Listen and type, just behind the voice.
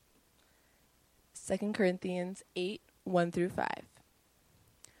2 Corinthians 8, 1 through 5.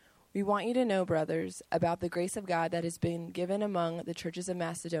 We want you to know, brothers, about the grace of God that has been given among the churches of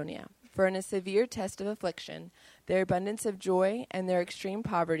Macedonia. For in a severe test of affliction, their abundance of joy and their extreme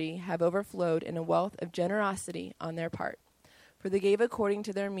poverty have overflowed in a wealth of generosity on their part. For they gave according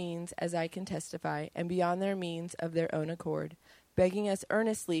to their means, as I can testify, and beyond their means of their own accord, begging us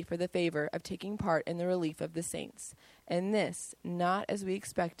earnestly for the favor of taking part in the relief of the saints. And this, not as we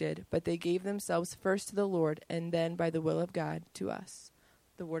expected, but they gave themselves first to the Lord, and then by the will of God to us.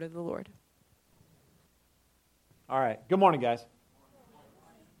 The word of the Lord. All right. Good morning, guys.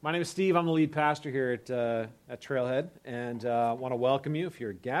 My name is Steve. I'm the lead pastor here at Trailhead, and I want to welcome you if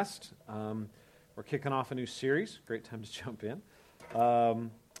you're a guest. We're kicking off a new series. Great time to jump in.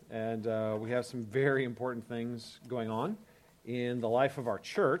 And we have some very important things going on in the life of our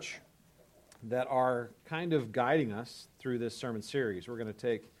church that are kind of guiding us through this sermon series. We're going to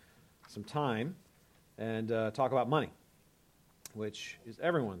take some time and talk about money, which is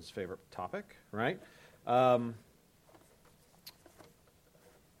everyone's favorite topic, right? Some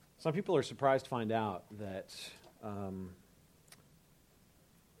people are surprised to find out that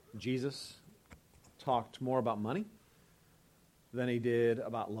Jesus talked more about money than he did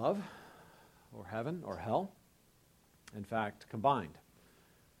about love or heaven or hell. In fact, combined.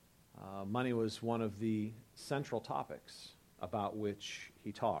 Money was one of the central topics about which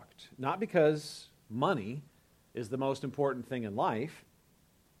he talked. Not because money is the most important thing in life,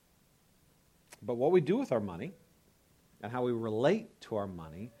 but what we do with our money and how we relate to our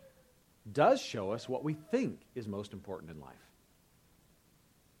money does show us what we think is most important in life.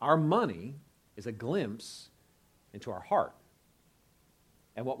 Our money is a glimpse into our heart.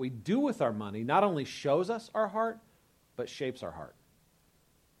 And what we do with our money not only shows us our heart, but shapes our heart.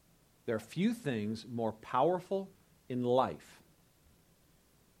 There are few things more powerful in life,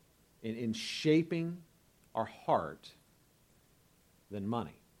 in shaping our heart, than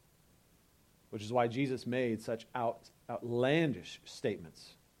money. Which is why Jesus made such outlandish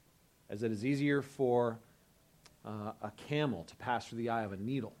statements, as it is easier for a camel to pass through the eye of a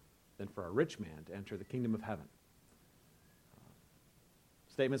needle than for a rich man to enter the kingdom of heaven.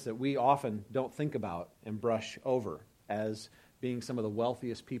 Statements that we often don't think about and brush over as being some of the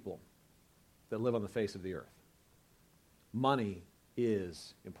wealthiest people that live on the face of the earth. Money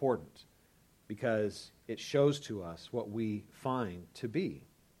is important because it shows to us what we find to be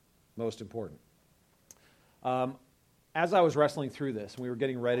most important. As I was wrestling through this, and we were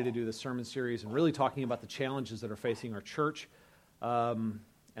getting ready to do this sermon series and really talking about the challenges that are facing our church, and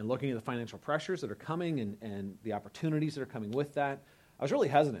looking at the financial pressures that are coming and the opportunities that are coming with that, I was really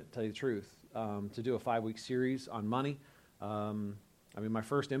hesitant, to tell you the truth, to do a 5-week series on money. My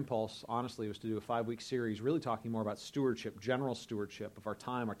first impulse, honestly, was to do a 5-week series really talking more about stewardship, general stewardship of our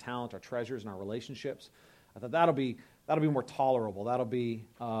time, our talent, our treasures, and our relationships. I thought that'll be more tolerable. That'll be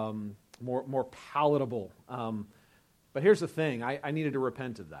more palatable. But here's the thing. I needed to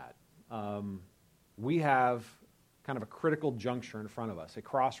repent of that. We have kind of a critical juncture in front of us, a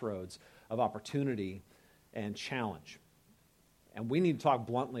crossroads of opportunity and challenge. And we need to talk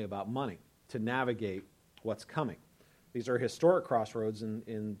bluntly about money to navigate what's coming. These are historic crossroads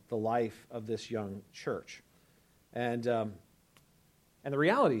in the life of this young church. And the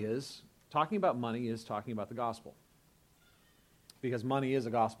reality is, talking about money is talking about the gospel. Because money is a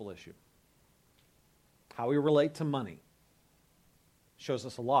gospel issue. How we relate to money shows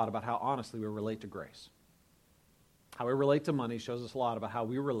us a lot about how honestly we relate to grace. How we relate to money shows us a lot about how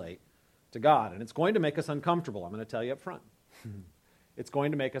we relate to God. And it's going to make us uncomfortable, I'm going to tell you up front. It's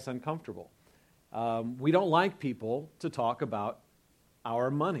going to make us uncomfortable. We don't like people to talk about our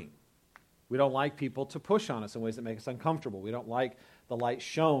money. We don't like people to push on us in ways that make us uncomfortable. We don't like the light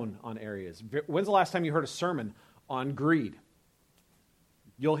shown on areas. When's the last time you heard a sermon on greed?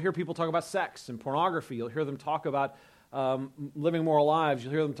 You'll hear people talk about sex and pornography. You'll hear them talk about living moral lives.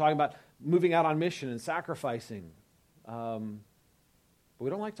 You'll hear them talking about moving out on mission and sacrificing. But we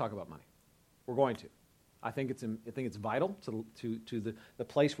don't like to talk about money. We're going to. I think it's vital to the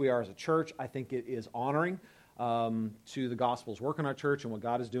place we are as a church. I think it is honoring to the gospel's work in our church and what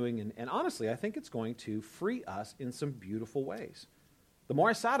God is doing. And honestly, I think it's going to free us in some beautiful ways. The more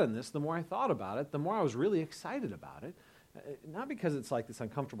I sat in this, the more I thought about it, the more I was really excited about it. Not because it's like this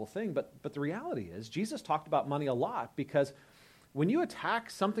uncomfortable thing, but the reality is Jesus talked about money a lot because when you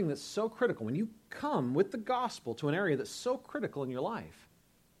attack something that's so critical, when you come with the gospel to an area that's so critical in your life,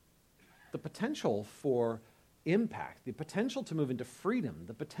 the potential for impact, the potential to move into freedom,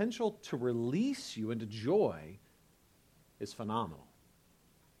 the potential to release you into joy is phenomenal.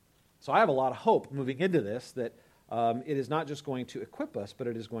 So I have a lot of hope moving into this that it is not just going to equip us, but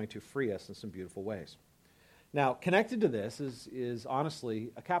it is going to free us in some beautiful ways. Now, connected to this is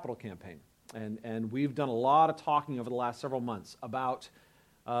honestly a capital campaign. And we've done a lot of talking over the last several months about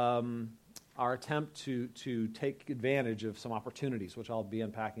our attempt to take advantage of some opportunities, which I'll be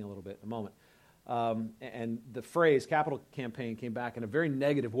unpacking a little bit in a moment. And the phrase capital campaign came back in a very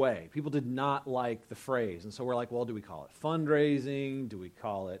negative way. People did not like the phrase. And so we're like, well, do we call it fundraising? Do we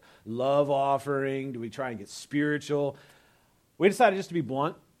call it love offering? Do we try and get spiritual? We decided just to be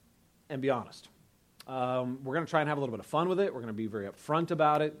blunt and be honest. We're going to try and have a little bit of fun with it. We're going to be very upfront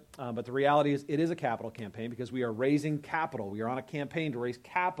about it. But the reality is it is a capital campaign because we are raising capital. We are on a campaign to raise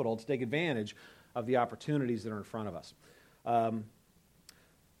capital to take advantage of the opportunities that are in front of us.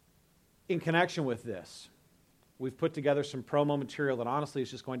 In connection with this, we've put together some promo material that honestly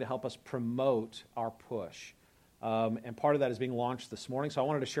is just going to help us promote our push. And part of that is being launched this morning. So I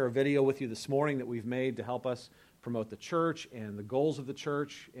wanted to share a video with you this morning that we've made to help us promote the church and the goals of the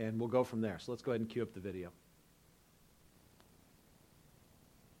church, and we'll go from there. So let's go ahead and cue up the video.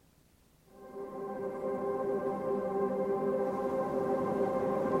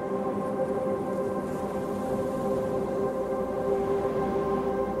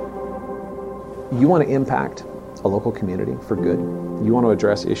 You want to impact a local community for good. You want to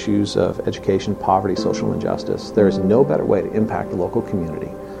address issues of education, poverty, social injustice. There is no better way to impact a local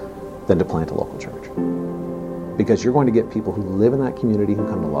community than to plant a local church. Because you're going to get people who live in that community who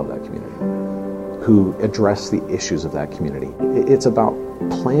come to love that community, who address the issues of that community. It's about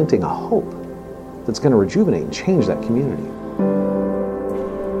planting a hope that's going to rejuvenate and change that community.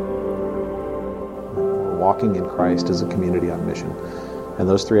 Walking in Christ as a community on mission. And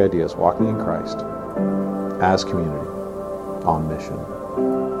those three ideas, walking in Christ, as community, on mission,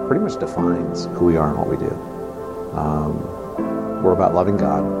 pretty much defines who we are and what we do. We're about loving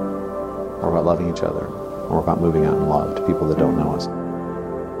God, we're about loving each other, and we're about moving out in love to people that don't know us.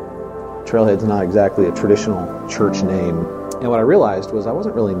 Trailhead's not exactly a traditional church name, and what I realized was I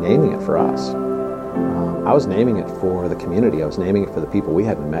wasn't really naming it for us. I was naming it for the community, I was naming it for the people we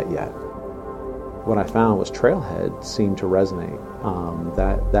hadn't met yet. What I found was Trailhead seemed to resonate,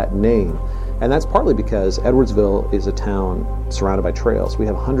 that name. And that's partly because Edwardsville is a town surrounded by trails. We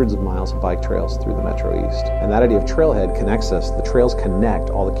have hundreds of miles of bike trails through the Metro East. And that idea of Trailhead connects us. The trails connect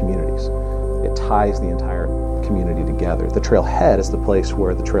all the communities. It ties the entire community together. The trailhead is the place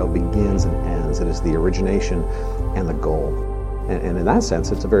where the trail begins and ends. It is the origination and the goal. And in that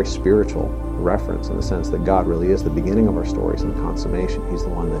sense, it's a very spiritual reference in the sense that God really is the beginning of our stories and the consummation. He's the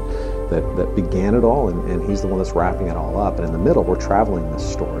one that began it all, and He's the one that's wrapping it all up. And in the middle, we're traveling this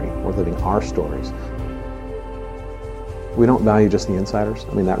story. We're living our stories. We don't value just the insiders.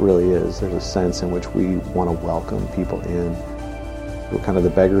 I mean, that really is. There's a sense in which we want to welcome people in. We're kind of the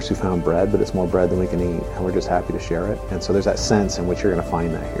beggars who found bread, but it's more bread than we can eat, and we're just happy to share it. And so there's that sense in which you're going to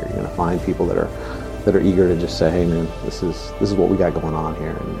find that here. You're going to find people that are eager to just say, hey man, this is what we got going on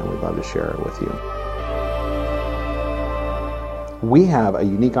here, and we'd love to share it with you. We have a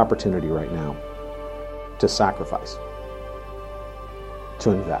unique opportunity right now to sacrifice,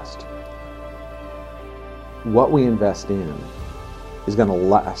 to invest. What we invest in is going to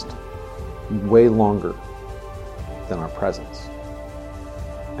last way longer than our presence.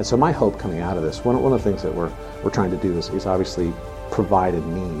 And so my hope coming out of this, one of the things that we're trying to do is obviously provide a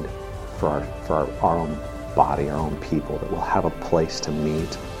need for our own body, our own people, that will have a place to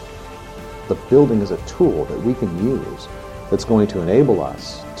meet. The building is a tool that we can use that's going to enable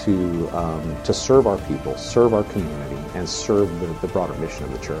us to serve our people, serve our community, and serve the broader mission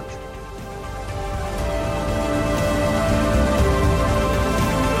of the church.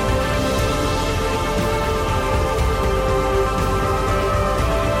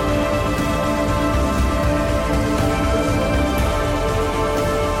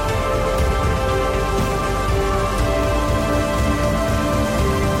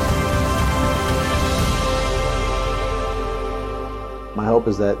 My hope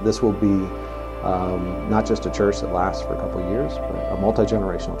is that this will be not just a church that lasts for a couple of years, but a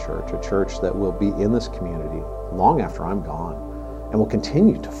multi-generational church, a church that will be in this community long after I'm gone, and will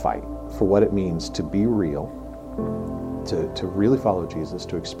continue to fight for what it means to be real, to really follow Jesus,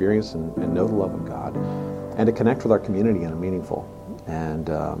 to experience and know the love of God, and to connect with our community in a meaningful and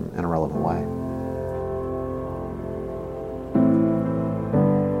in a relevant way.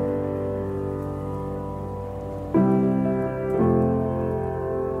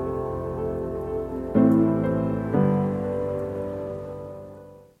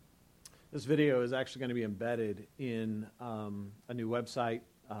 This video is actually going to be embedded in a new website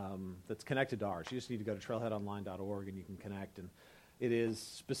that's connected to ours. You just need to go to trailheadonline.org and you can connect. And It is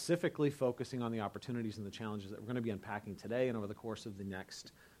specifically focusing on the opportunities and the challenges that we're going to be unpacking today and over the course of the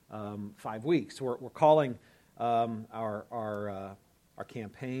next 5 weeks. We're calling our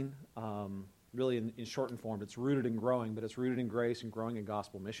campaign, really in shortened form, it's Rooted in Growing, but it's Rooted in Grace and Growing in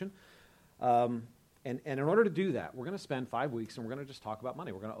Gospel Mission. And in order to do that, we're going to spend 5 weeks and we're going to just talk about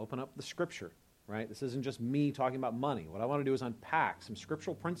money. We're going to open up the Scripture, right? This isn't just me talking about money. What I want to do is unpack some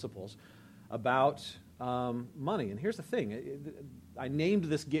scriptural principles about money. And here's the thing. I named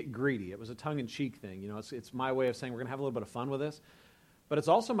this Get Greedy. It was a tongue-in-cheek thing. You know, it's my way of saying we're going to have a little bit of fun with this. But it's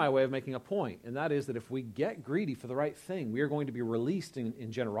also my way of making a point, and that is that if we get greedy for the right thing, we are going to be released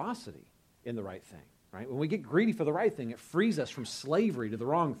in generosity in the right thing, right? When we get greedy for the right thing, it frees us from slavery to the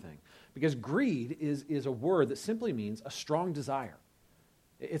wrong thing. Because greed is a word that simply means a strong desire.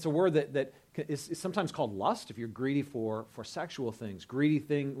 It's a word that is sometimes called lust if you're greedy for sexual things.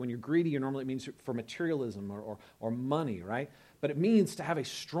 When you're greedy, normally it means for materialism or money, right? But it means to have a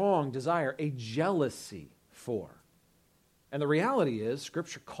strong desire, a jealousy for. And the reality is,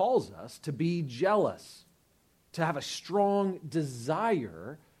 Scripture calls us to be jealous, to have a strong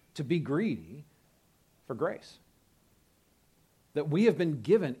desire to be greedy for grace. That we have been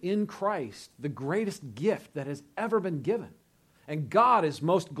given in Christ the greatest gift that has ever been given. And God is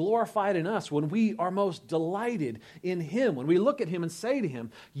most glorified in us when we are most delighted in Him, when we look at Him and say to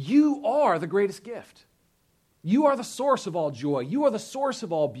Him, you are the greatest gift. You are the source of all joy. You are the source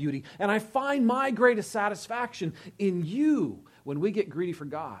of all beauty. And I find my greatest satisfaction in you. When we get greedy for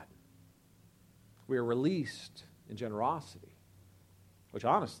God, we are released in generosity, which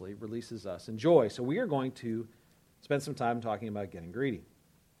honestly releases us in joy. So we are going to spend some time talking about getting greedy.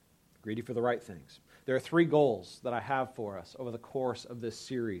 Greedy for the right things. There are 3 goals that I have for us over the course of this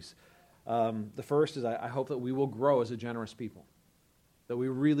series. The first is I hope that we will grow as a generous people. That we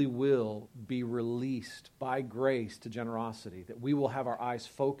really will be released by grace to generosity, that we will have our eyes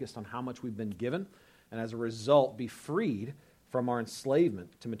focused on how much we've been given, and as a result be freed from our enslavement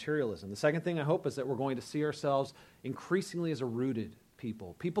to materialism. The second thing I hope is that we're going to see ourselves increasingly as a rooted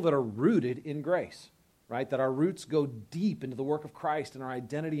people that are rooted in grace, right? That our roots go deep into the work of Christ and our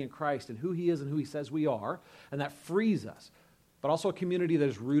identity in Christ and who He is and who He says we are, and that frees us. But also a community that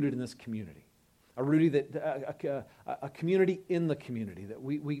is rooted in this community. A community in the community, that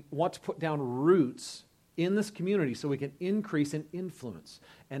we want to put down roots in this community so we can increase in influence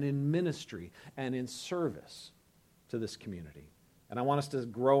and in ministry and in service to this community. And I want us to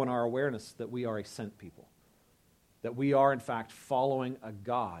grow in our awareness that we are a sent people, that we are in fact following a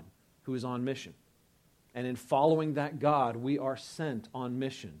God who is on mission. And in following that God, we are sent on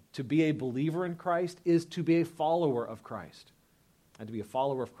mission. To be a believer in Christ is to be a follower of Christ. And to be a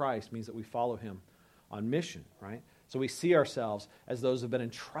follower of Christ means that we follow Him on mission, right? So we see ourselves as those who have been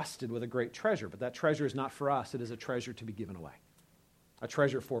entrusted with a great treasure, but that treasure is not for us. It is a treasure to be given away. A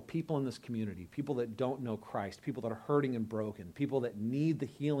treasure for people in this community, people that don't know Christ, people that are hurting and broken, people that need the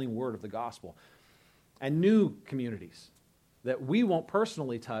healing word of the gospel, and new communities that we won't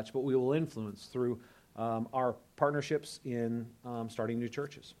personally touch, but we will influence through our partnerships in starting new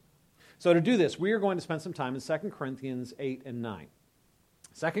churches. So to do this, we are going to spend some time in 2 Corinthians 8 and 9.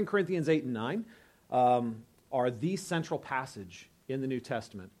 2 Corinthians 8 and 9 are the central passage in the New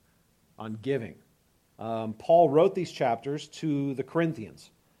Testament on giving. Paul wrote these chapters to the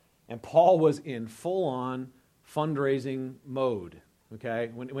Corinthians, and Paul was in full-on fundraising mode. Okay,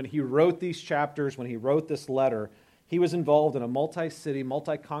 when he wrote these chapters, when he wrote this letter, he was involved in a multi-city,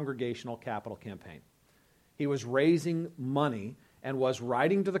 multi-congregational capital campaign. He was raising money and was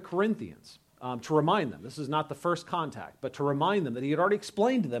writing to the Corinthians to remind them, this is not the first contact, but to remind them that he had already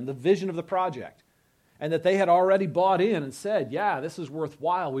explained to them the vision of the project and that they had already bought in and said, yeah, this is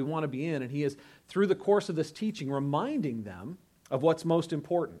worthwhile, we want to be in. And he is, through the course of this teaching, reminding them of what's most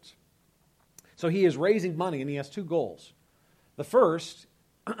important. So he is raising money, and he has 2 goals. The first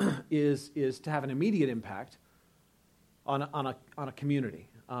is to have an immediate impact on a community.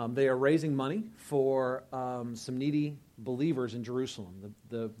 They are raising money for some needy believers in Jerusalem.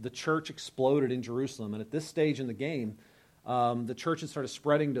 The church exploded in Jerusalem, and at this stage in the game, the church had started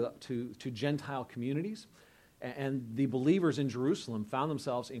spreading to Gentile communities, and the believers in Jerusalem found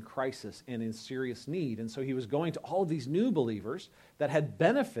themselves in crisis and in serious need. And so he was going to all of these new believers that had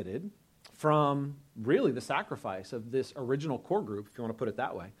benefited from really the sacrifice of this original core group, if you want to put it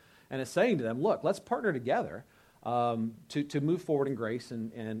that way, and is saying to them, look, let's partner together to move forward in grace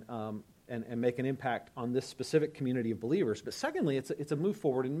and make an impact on this specific community of believers. But secondly, it's a move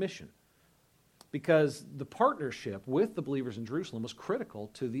forward in mission, because the partnership with the believers in Jerusalem was critical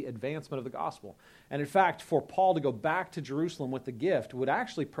to the advancement of the gospel. And in fact, for Paul to go back to Jerusalem with the gift would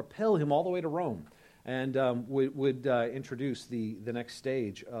actually propel him all the way to Rome. and would introduce the next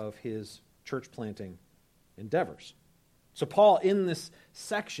stage of his church planting endeavors. So Paul, in this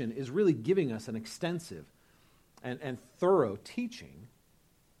section, is really giving us an extensive and thorough teaching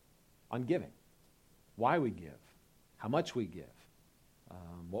on giving. Why we give, how much we give,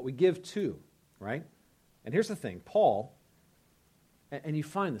 what we give to, right? And here's the thing, Paul, and you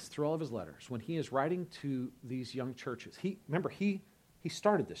find this through all of his letters, when he is writing to these young churches, he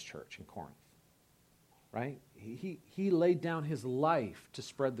started this church in Corinth, right? He laid down his life to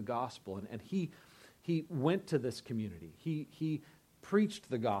spread the gospel, and he went to this community. He preached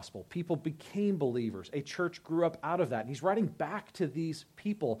the gospel. People became believers. A church grew up out of that. And he's writing back to these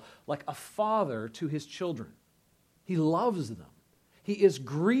people like a father to his children. He loves them. He is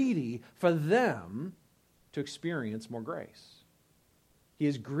greedy for them to experience more grace. He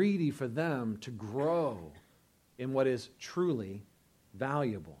is greedy for them to grow in what is truly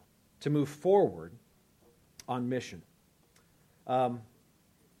valuable, to move forward on mission. So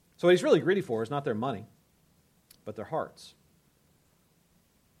what he's really greedy for is not their money, but their hearts.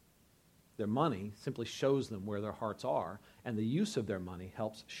 Their money simply shows them where their hearts are, and the use of their money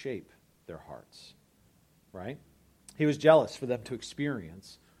helps shape their hearts, right? He was jealous for them to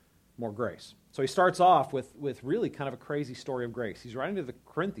experience more grace. So he starts off with really kind of a crazy story of grace. He's writing to the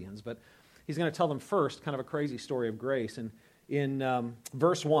Corinthians, but he's going to tell them first kind of a crazy story of grace. And in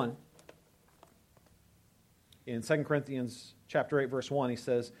verse 1, in 2 Corinthians chapter 8, verse 1, he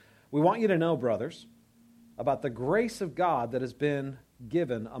says, "We want you to know, brothers, about the grace of God that has been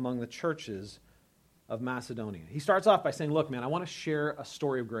given among the churches of Macedonia." He starts off by saying, look, man, I want to share a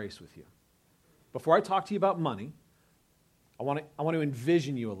story of grace with you. Before I talk to you about money, I want to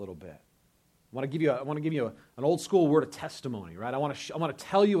envision you a little bit. I want to give you an old school word of testimony, right? I want to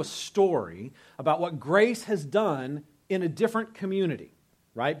tell you a story about what grace has done in a different community,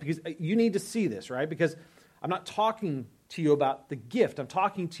 right? Because you need to see this, right? Because I'm not talking to you about the gift. I'm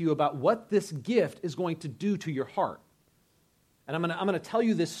talking to you about what this gift is going to do to your heart. And I'm going to tell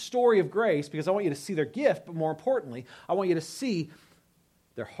you this story of grace because I want you to see their gift, but more importantly, I want you to see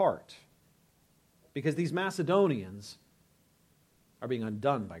their heart. Because these Macedonians are being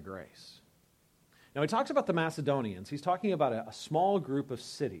undone by grace. Now, he talks about the Macedonians. He's talking about a small group of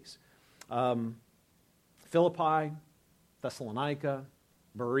cities. Philippi, Thessalonica,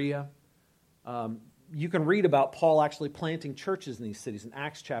 Berea. You can read about Paul actually planting churches in these cities in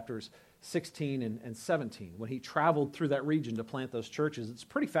Acts chapters 16 and 17, when he traveled through that region to plant those churches. It's a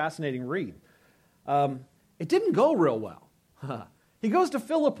pretty fascinating read. It didn't go real well. He goes to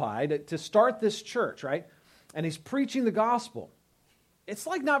Philippi to start this church, right? And he's preaching the gospel. It's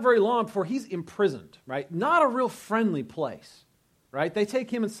like not very long before he's imprisoned, right? Not a real friendly place, right? They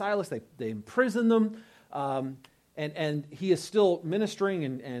take him and Silas, they imprison them, and he is still ministering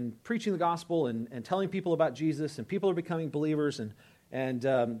and preaching the gospel and telling people about Jesus, and people are becoming believers, and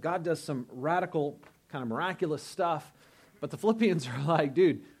God does some radical, kind of miraculous stuff. But the Philippians are like,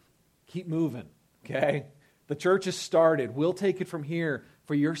 dude, keep moving, okay? The church has started. We'll take it from here.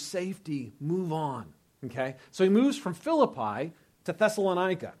 For your safety, move on, okay? So he moves from Philippi to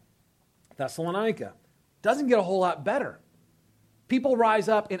Thessalonica. Thessalonica doesn't get a whole lot better. People rise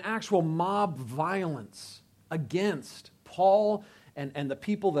up in actual mob violence against Paul and the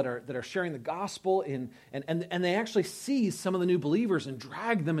people that are sharing the gospel, and they actually seize some of the new believers and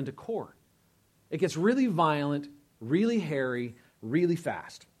drag them into court. It gets really violent, really hairy, really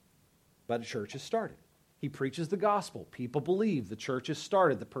fast. But a church has started. He preaches the gospel. People believe. The church has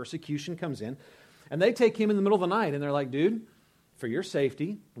started. The persecution comes in. And they take him in the middle of the night, and they're like, dude, for your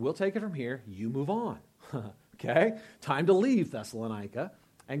safety, we'll take it from here. You move on. Okay? Time to leave Thessalonica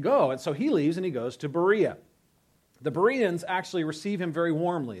and go. And so he leaves, and he goes to Berea. The Bereans actually receive him very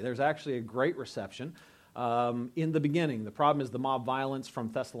warmly. There's actually a great reception in the beginning. The problem is the mob violence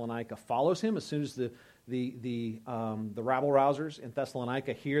from Thessalonica follows him. As soon as the rabble-rousers in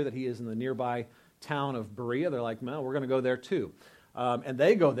Thessalonica hear that he is in the nearby town of Berea, they're like, well, we're going to go there too. And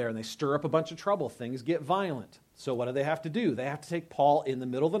they go there and they stir up a bunch of trouble. Things get violent. So what do they have to do? They have to take Paul in the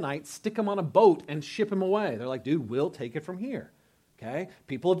middle of the night, stick him on a boat, and ship him away. They're like, dude, we'll take it from here. Okay?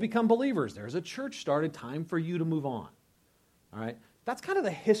 People have become believers. There's a church started. Time for you to move on. All right? That's kind of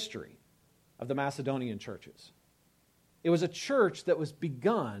the history of the Macedonian churches. It was a church that was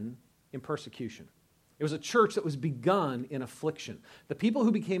begun in persecution. It was a church that was begun in affliction. The people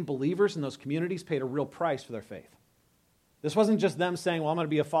who became believers in those communities paid a real price for their faith. This wasn't just them saying, well, I'm going to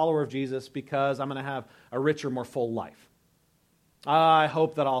be a follower of Jesus because I'm going to have a richer, more full life. I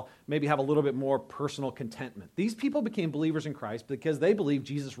hope that I'll maybe have a little bit more personal contentment. These people became believers in Christ because they believed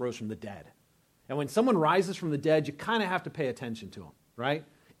Jesus rose from the dead. And when someone rises from the dead, you kind of have to pay attention to them, right?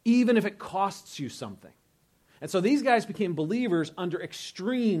 even if it costs you something. And so these guys became believers under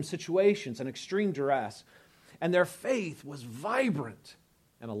extreme situations and extreme duress, and their faith was vibrant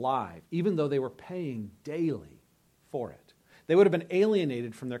and alive, even though they were paying daily for it. They would have been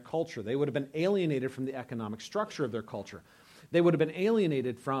alienated from their culture. They would have been alienated from the economic structure of their culture. They would have been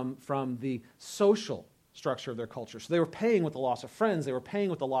alienated from the social structure of their culture. So they were paying with the loss of friends. They were paying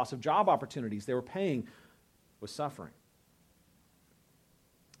with the loss of job opportunities. They were paying with suffering.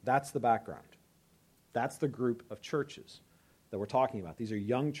 That's the background. That's the group of churches that we're talking about. These are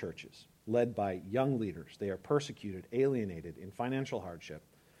young churches led by young leaders. They are persecuted, alienated, in financial hardship.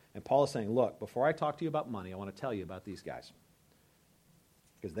 And Paul is saying, look, before I talk to you about money, I want to tell you about these guys.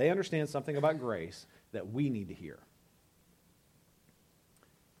 Because they understand something about grace that we need to hear.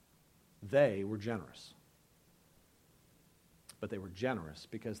 They were generous. But they were generous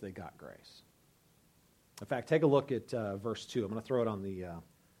because they got grace. In fact, take a look at verse 2. I'm going to throw it on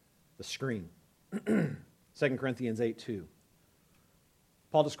the screen. 2 Corinthians 8:2.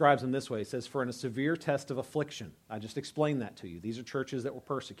 Paul describes them this way. He says, for in a severe test of affliction, I just explained that to you. These are churches that were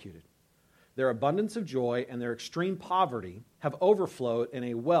persecuted. Their abundance of joy and their extreme poverty have overflowed in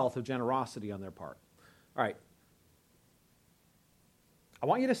a wealth of generosity on their part. All right. I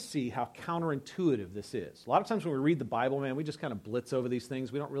want you to see how counterintuitive this is. A lot of times when we read the Bible, man, we just kind of blitz over these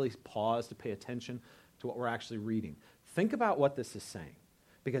things. We don't really pause to pay attention to what we're actually reading. Think about what this is saying,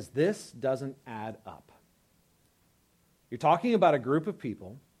 because this doesn't add up. You're talking about a group of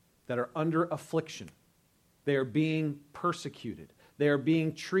people that are under affliction. They are being persecuted. They are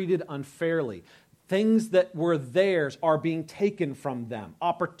being treated unfairly. Things that were theirs are being taken from them.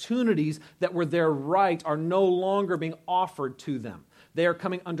 Opportunities that were their right are no longer being offered to them. They are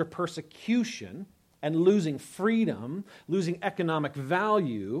coming under persecution and losing freedom, losing economic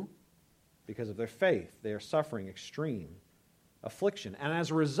value because of their faith. They are suffering extreme affliction. And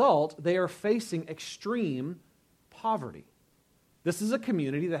as a result, they are facing extreme poverty. This is a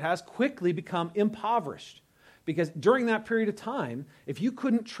community that has quickly become impoverished because during that period of time, if you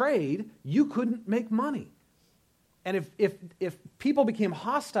couldn't trade, you couldn't make money. And if people became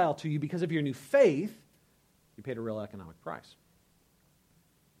hostile to you because of your new faith, you paid a real economic price.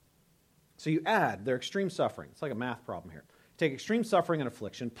 So you add their extreme suffering. It's like a math problem here. You take extreme suffering and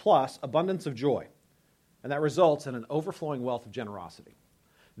affliction plus abundance of joy, and that results in an overflowing wealth of generosity.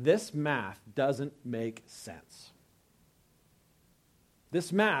 This math doesn't make sense.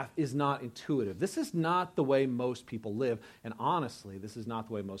 This math is not intuitive. This is not the way most people live, and honestly, this is not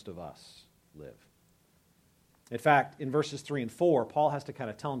the way most of us live. In fact, in verses 3 and 4, Paul has to kind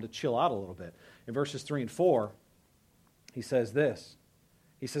of tell them to chill out a little bit. In verses 3 and 4, he says this.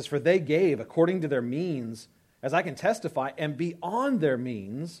 He says, for they gave according to their means, as I can testify, and beyond their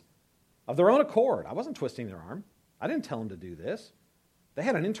means of their own accord. I wasn't twisting their arm. I didn't tell them to do this. They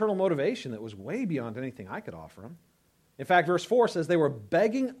had an internal motivation that was way beyond anything I could offer them. In fact, verse 4 says they were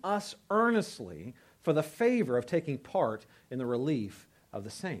begging us earnestly for the favor of taking part in the relief of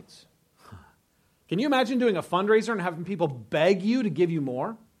the saints. Can you imagine doing a fundraiser and having people beg you to give you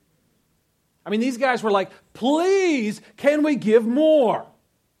more? I mean, these guys were like, please, can we give more?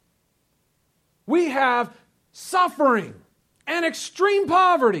 We have suffering and extreme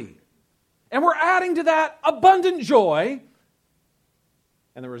poverty, and we're adding to that abundant joy,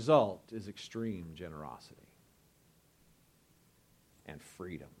 and the result is extreme generosity and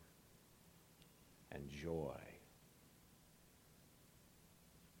freedom and joy.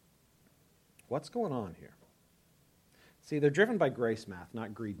 What's going on here? See, they're driven by grace math,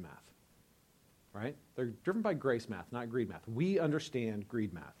 not greed math. Right? They're driven by grace math, not greed math. We understand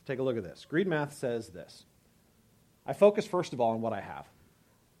greed math. Take a look at this. Greed math says this. I focus, first of all, on what I have.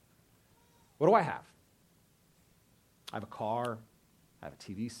 What do I have? I have a car. I have a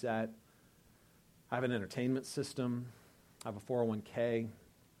TV set. I have an entertainment system. I have a 401k.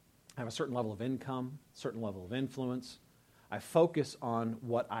 I have a certain level of income, a certain level of influence. I focus on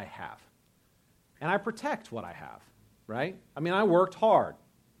what I have. And I protect what I have, right? I mean, I worked hard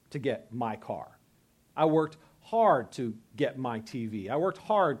to get my car. I worked hard to get my TV. I worked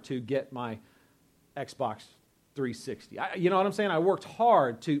hard to get my Xbox 360. You know what I'm saying? I worked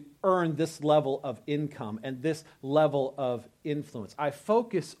hard to earn this level of income and this level of influence. I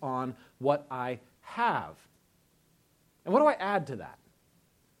focus on what I have. And what do I add to that?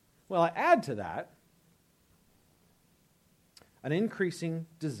 Well, I add to that an increasing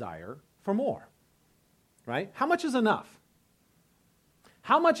desire for more, right? How much is enough?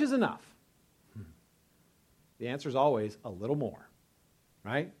 How much is enough? The answer is always a little more,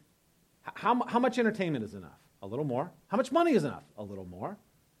 right? How much entertainment is enough? A little more. How much money is enough? A little more,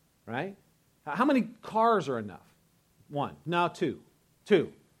 right? How many cars are enough? One. No, two.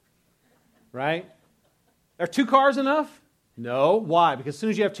 Two. right? Are 2 cars enough? No. Why? Because as soon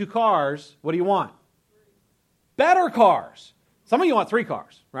as you have 2 cars, what do you want? Better cars. Some of you want 3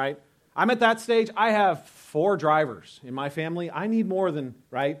 cars, right? I'm at that stage. I have 4 drivers in my family. I need more than,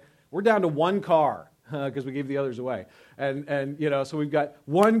 right? We're down to 1 car because we gave the others away. And so we've got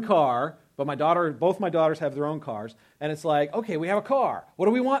 1 car, but both my daughters have their own cars. And it's like, okay, we have a car. What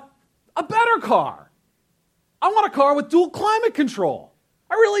do we want? A better car. I want a car with dual climate control.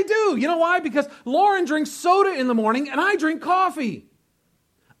 I really do. You know why? Because Lauren drinks soda in the morning and I drink coffee.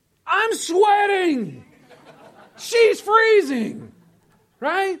 I'm sweating. She's freezing.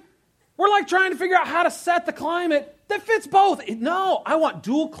 Right? We're like trying to figure out how to set the climate that fits both. No, I want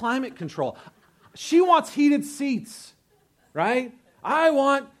dual climate control. She wants heated seats. Right? I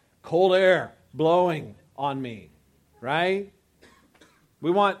want cold air blowing on me. Right? We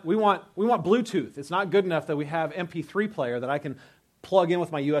want Bluetooth. It's not good enough that we have MP3 player that I can plug in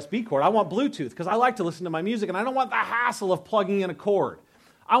with my USB cord. I want Bluetooth because I like to listen to my music and I don't want the hassle of plugging in a cord.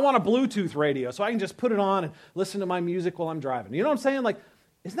 I want a Bluetooth radio so I can just put it on and listen to my music while I'm driving. You know what I'm saying? Like,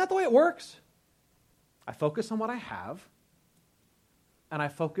 isn't that the way it works? I focus on what I have and I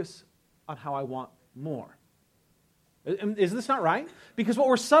focus on how I want more. Is this not right? Because what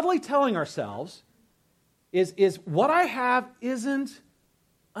we're subtly telling ourselves is what I have isn't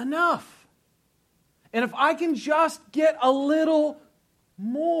enough. And if I can just get a little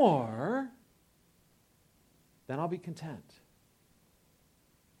more, then I'll be content.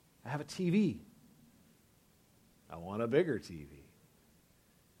 I have a TV. I want a bigger TV.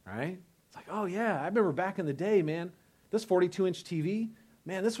 Right? It's like, oh yeah, I remember back in the day, man, this 42-inch TV,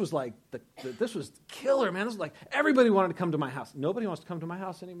 man, this was like, this was killer, man. This was like, everybody wanted to come to my house. Nobody wants to come to my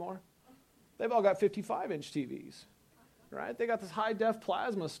house anymore. They've all got 55-inch TVs. Right? They got this high-def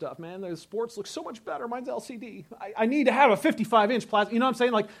plasma stuff, man. The sports look so much better. Mine's LCD. I need to have a 55-inch plasma. You know what I'm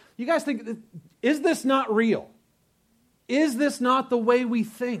saying? Like, you guys think, is this not real? Is this not the way we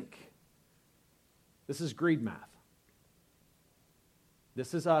think? This is greed math.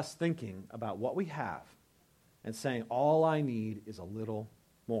 This is us thinking about what we have and saying, all I need is a little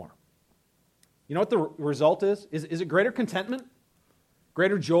more. You know what the result is? Is it greater contentment?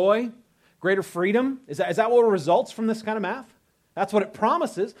 Greater joy? Greater freedom? Is that what results from this kind of math? That's what it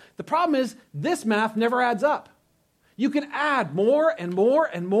promises. The problem is this math never adds up. You can add more and more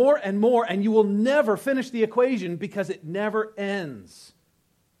and more and more, and you will never finish the equation because it never ends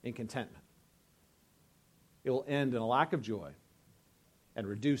in contentment. It will end in a lack of joy and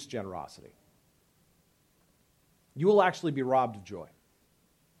reduced generosity. You will actually be robbed of joy.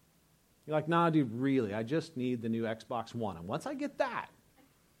 You're like, nah, dude, really, I just need the new Xbox One. And once I get that,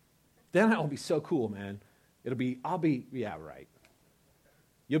 then I'll be so cool, man. Yeah, right.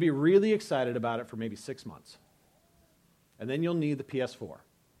 You'll be really excited about it for maybe 6 months. And then you'll need the PS4,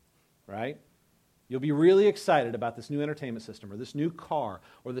 right? You'll be really excited about this new entertainment system or this new car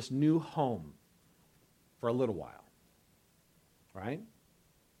or this new home for a little while, right?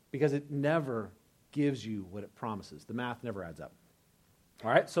 Because it never gives you what it promises. The math never adds up.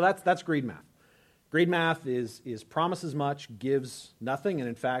 All right, so that's greed math. Greed math is promises much, gives nothing, and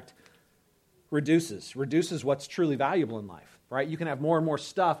in fact, reduces what's truly valuable in life, right? You can have more and more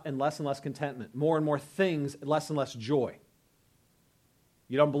stuff and less contentment, more and more things, less and less joy.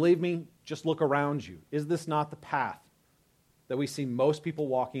 You don't believe me? Just look around you. Is this not the path that we see most people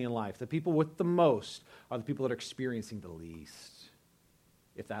walking in life? The people with the most are the people that are experiencing the least,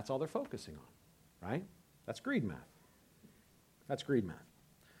 if that's all they're focusing on, right? That's greed math. That's greed math.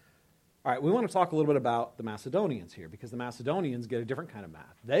 All right, we want to talk a little bit about the Macedonians here because the Macedonians get a different kind of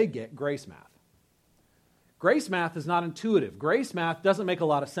math. They get grace math. Grace math is not intuitive. Grace math doesn't make a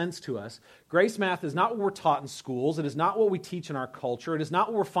lot of sense to us. Grace math is not what we're taught in schools. It is not what we teach in our culture. It is not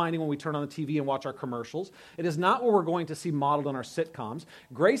what we're finding when we turn on the TV and watch our commercials. It is not what we're going to see modeled on our sitcoms.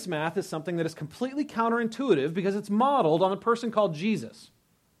 Grace math is something that is completely counterintuitive because it's modeled on a person called Jesus,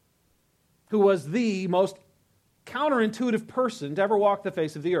 who was the most counterintuitive person to ever walk the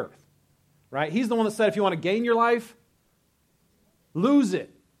face of the earth. Right? He's the one that said, if you want to gain your life, lose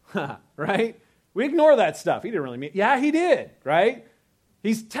it. Right? We ignore that stuff. He didn't really mean, yeah, he did, right?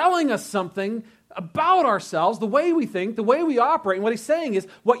 He's telling us something about ourselves, the way we think, the way we operate. And what he's saying is,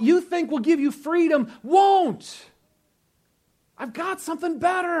 what you think will give you freedom won't. I've got something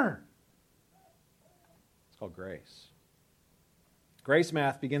better. It's called grace. Grace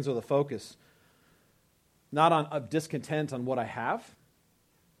math begins with a focus, not on of discontent on what I have,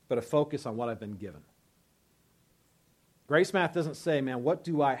 but a focus on what I've been given. Grace math doesn't say, man, what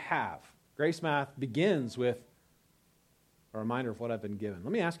do I have? Grace math begins with a reminder of what I've been given.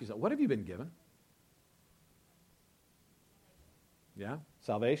 Let me ask you something. What have you been given? Yeah?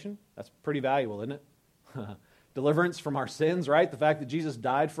 Salvation? That's pretty valuable, isn't it? Deliverance from our sins, right? The fact that Jesus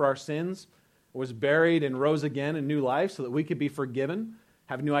died for our sins, was buried and rose again in new life so that we could be forgiven,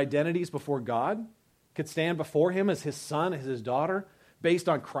 have new identities before God, could stand before him as his son, as his daughter, based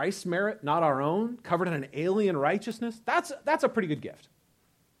on Christ's merit, not our own, covered in an alien righteousness. That's a pretty good gift.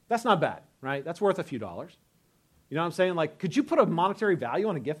 That's not bad, right? That's worth a few dollars. You know what I'm saying? Like, could you put a monetary value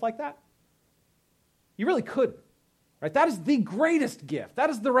on a gift like that? You really couldn't, right? That is the greatest gift. That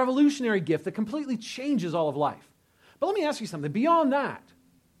is the revolutionary gift that completely changes all of life. But let me ask you something. Beyond that,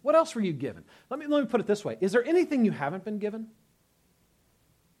 what else were you given? Let me put it this way. Is there anything you haven't been given?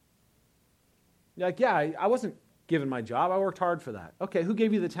 You're like, yeah, I wasn't given my job. I worked hard for that. Okay, who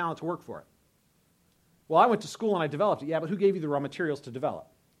gave you the talent to work for it? Well, I went to school and I developed it. Yeah, but who gave you the raw materials to develop?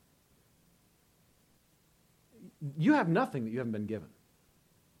 You have nothing that you haven't been given.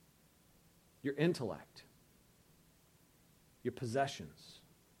 Your intellect, your possessions,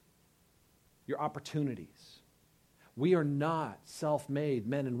 your opportunities. We are not self-made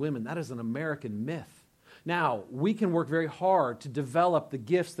men and women. That is an American myth. Now, we can work very hard to develop the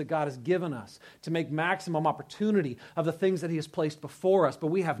gifts that God has given us, to make maximum opportunity of the things that he has placed before us, but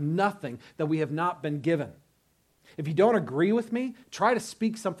we have nothing that we have not been given. If you don't agree with me, try to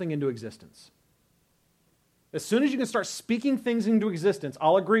speak something into existence. As soon as you can start speaking things into existence,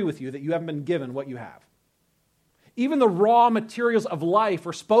 I'll agree with you that you haven't been given what you have. Even the raw materials of life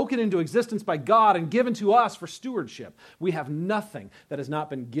are spoken into existence by God and given to us for stewardship. We have nothing that has not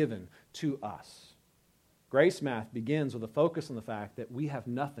been given to us. Grace math begins with a focus on the fact that we have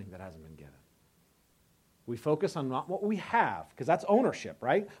nothing that hasn't been given. We focus on not what we have, because that's ownership,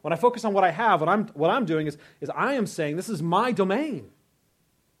 right? When I focus on what I have, what I'm doing is I am saying this is my domain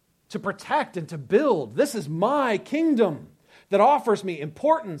to protect and to build. This is my kingdom that offers me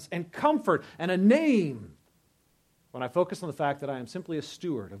importance and comfort and a name. When I focus on the fact that I am simply a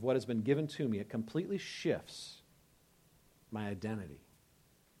steward of what has been given to me, it completely shifts my identity.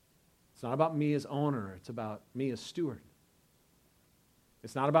 It's not about me as owner, it's about me as steward.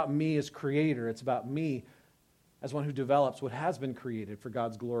 It's not about me as creator, it's about me as one who develops what has been created for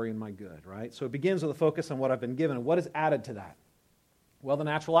God's glory and my good, right? So it begins with a focus on what I've been given. And what is added to that? Well, the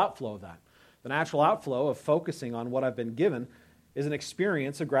natural outflow of that. The natural outflow of focusing on what I've been given is an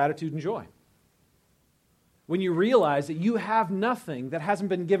experience of gratitude and joy. When you realize that you have nothing that hasn't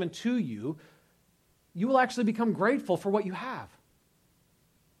been given to you, you will actually become grateful for what you have.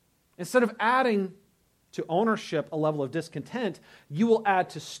 Instead of adding to ownership a level of discontent, you will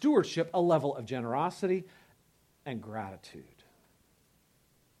add to stewardship a level of generosity and gratitude.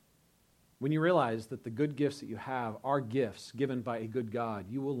 When you realize that the good gifts that you have are gifts given by a good God,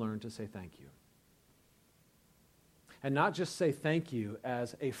 you will learn to say thank you. And not just say thank you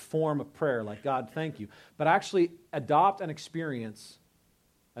as a form of prayer, like God, thank you, but actually adopt and experience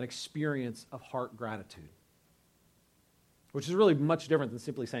an experience of heart gratitude, which is really much different than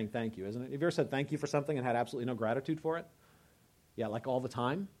simply saying thank you, isn't it? Have you ever said thank you for something and had absolutely no gratitude for it? Yeah, like all the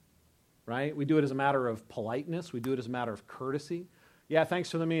time, right? We do it as a matter of politeness. We do it as a matter of courtesy. Yeah, thanks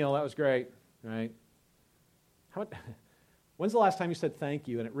for the meal. That was great, right? When's the last time you said thank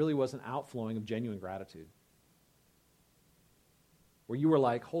you and it really was an outflowing of genuine gratitude? Where you were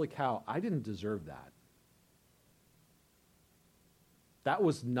like, holy cow, I didn't deserve that. That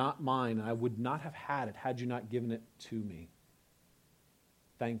was not mine, and I would not have had it had you not given it to me.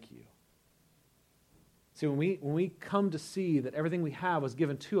 Thank you. See, when we come to see that everything we have was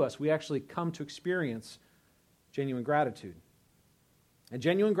given to us, we actually come to experience genuine gratitude. And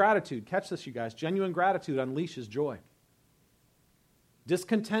genuine gratitude, catch this, you guys, genuine gratitude unleashes joy.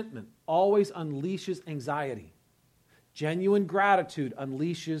 Discontentment always unleashes anxiety. Genuine gratitude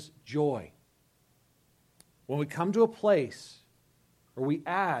unleashes joy. When we come to a place where we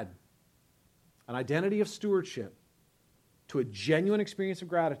add an identity of stewardship to a genuine experience of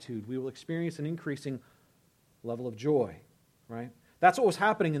gratitude, we will experience an increasing level of joy, right? That's what was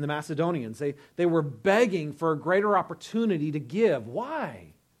happening in the Macedonians. They were begging for a greater opportunity to give.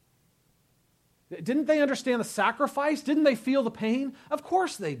 Why? Didn't they understand the sacrifice? Didn't they feel the pain? Of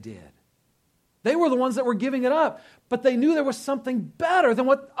course they did. They were the ones that were giving it up, but they knew there was something better than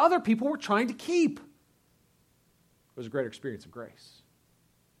what other people were trying to keep. It was a greater experience of grace,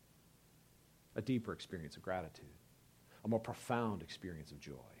 a deeper experience of gratitude, a more profound experience of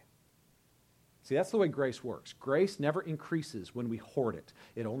joy. See, that's the way grace works. Grace never increases when we hoard it.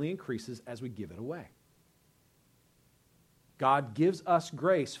 It only increases as we give it away. God gives us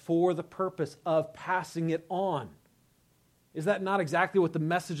grace for the purpose of passing it on. Is that not exactly what the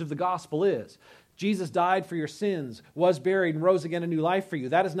message of the gospel is? Jesus died for your sins, was buried, and rose again a new life for you.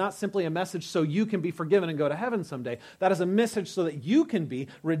 That is not simply a message so you can be forgiven and go to heaven someday. That is a message so that you can be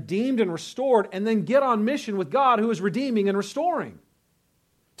redeemed and restored and then get on mission with God who is redeeming and restoring.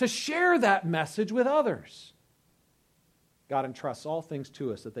 To share that message with others. God entrusts all things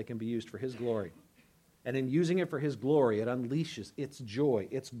to us that they can be used for His glory. And in using it for His glory, it unleashes its joy,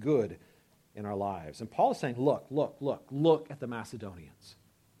 its good in our lives. And Paul is saying, look at the Macedonians.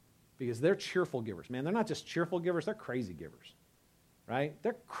 Because they're cheerful givers. Man, they're not just cheerful givers, they're crazy givers. Right?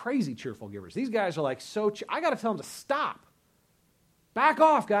 They're crazy cheerful givers. These guys are like I got to tell them to stop. Back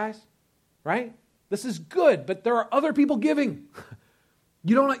off, guys. Right? This is good, but there are other people giving.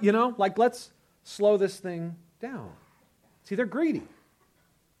 Let's slow this thing down. See, they're greedy.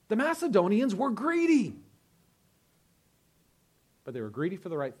 The Macedonians were greedy. But they were greedy for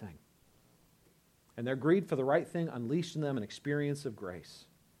the right thing. And their greed for the right thing unleashed in them an experience of grace.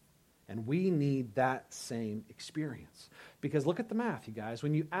 And we need that same experience. Because look at the math, you guys.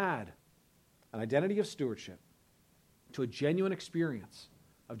 When you add an identity of stewardship to a genuine experience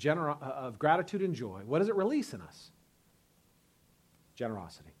of gratitude and joy, what does it release in us?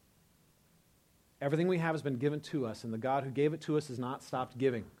 Generosity. Everything we have has been given to us, and the God who gave it to us has not stopped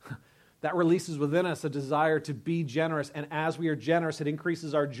giving. That releases within us a desire to be generous, and as we are generous, it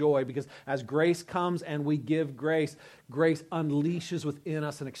increases our joy, because as grace comes and we give grace, grace unleashes within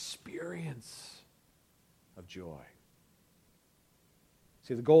us an experience of joy.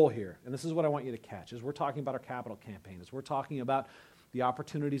 See, the goal here, and this is what I want you to catch, as we're talking about our capital campaign, as we're talking about the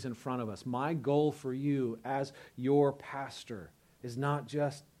opportunities in front of us, my goal for you as your pastor is not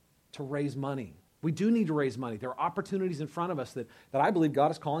just to raise money. We do need to raise money. There are opportunities in front of us that I believe God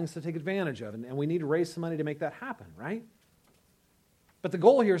is calling us to take advantage of, and we need to raise some money to make that happen, right? But the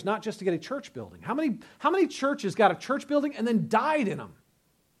goal here is not just to get a church building. How many churches got a church building and then died in them?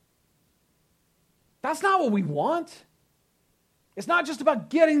 That's not what we want. It's not just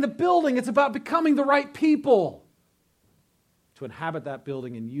about getting the building. It's about becoming the right people to inhabit that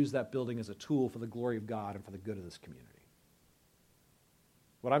building and use that building as a tool for the glory of God and for the good of this community.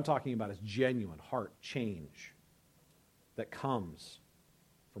 What I'm talking about is genuine heart change that comes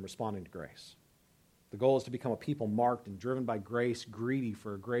from responding to grace. The goal is to become a people marked and driven by grace, greedy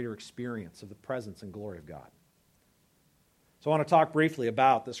for a greater experience of the presence and glory of God. So I want to talk briefly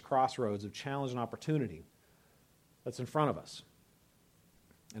about this crossroads of challenge and opportunity that's in front of us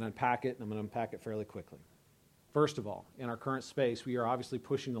and unpack it, and I'm going to unpack it fairly quickly. First of all, in our current space, we are obviously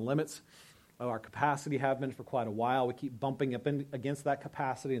pushing the limits of our capacity, have been for quite a while. We keep bumping up against that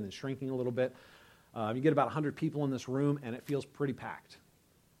capacity and then shrinking a little bit. You get about 100 people in this room, and it feels pretty packed.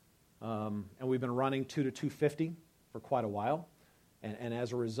 And we've been running 2 to 250 for quite a while. And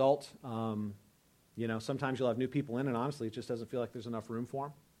as a result, sometimes you'll have new people in, and honestly, it just doesn't feel like there's enough room for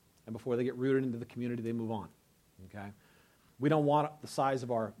them. And before they get rooted into the community, they move on. Okay? We don't want the size of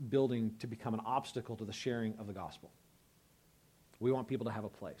our building to become an obstacle to the sharing of the gospel. We want people to have a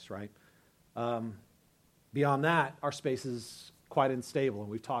place, right? Beyond that, our space is quite unstable, and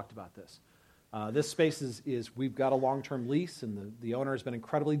we've talked about this. This space is we've got a long-term lease, and the owner has been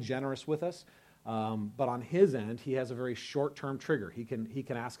incredibly generous with us. But on his end, he has a very short-term trigger. He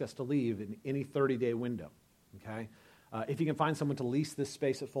can ask us to leave in any 30-day window. Okay, if he can find someone to lease this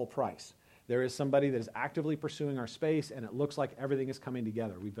space at full price, there is somebody that is actively pursuing our space, and it looks like everything is coming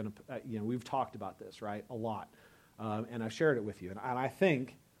together. We've talked about this, right, a lot, and I've shared it with you, and I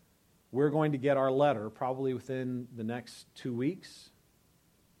think we're going to get our letter probably within the next 2 weeks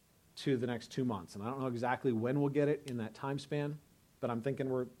to the next 2 months. And I don't know exactly when we'll get it in that time span, but I'm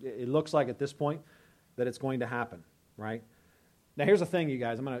thinking it looks like at this point that it's going to happen, right? Now, here's the thing, you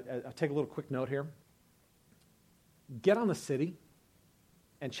guys. I'm going to take a little quick note here. Get on the city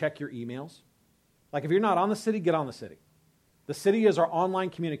and check your emails. Like, if you're not on the city, get on the city. The city is our online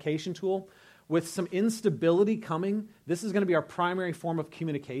communication tool. With some instability coming, this is going to be our primary form of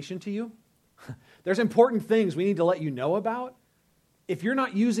communication to you. There's important things we need to let you know about. If you're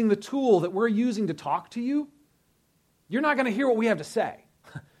not using the tool that we're using to talk to you, you're not going to hear what we have to say.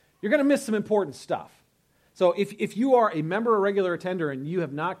 You're going to miss some important stuff. So if you are a member or regular attender and you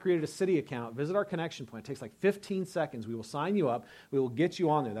have not created a city account, visit our connection point. It takes like 15 seconds. We will sign you up. We will get you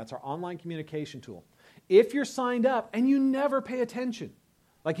on there. That's our online communication tool. If you're signed up and you never pay attention,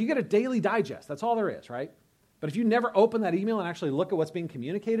 like you get a daily digest, that's all there is, right? But if you never open that email and actually look at what's being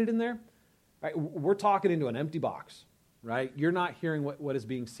communicated in there, right, we're talking into an empty box, right? You're not hearing what is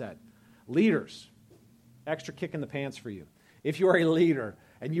being said. Leaders, extra kick in the pants for you. If you are a leader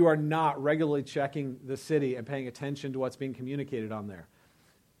and you are not regularly checking the city and paying attention to what's being communicated on there,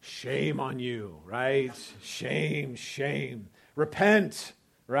 shame on you, right? Shame. Repent.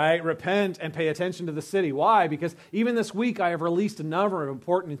 right? Repent and pay attention to the city. Why? Because even this week I have released a number of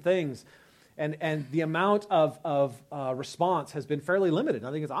important things, and the amount of response has been fairly limited.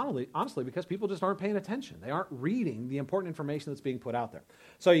 I think it's honestly because people just aren't paying attention. They aren't reading the important information that's being put out there.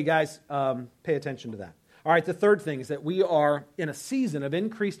 So you guys pay attention to that. All right, the third thing is that we are in a season of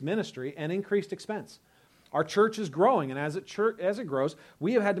increased ministry and increased expense. Our church is growing, and as it grows,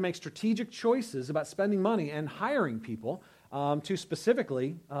 we have had to make strategic choices about spending money and hiring people to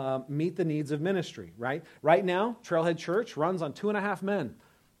specifically meet the needs of ministry, right? Right now, Trailhead Church runs on 2.5 men.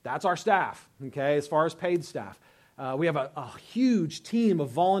 That's our staff, okay, as far as paid staff. We have a huge team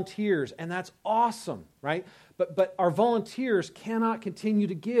of volunteers, and that's awesome, right? But our volunteers cannot continue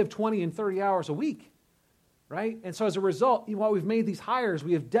to give 20 and 30 hours a week. Right? And so as a result, while we've made these hires,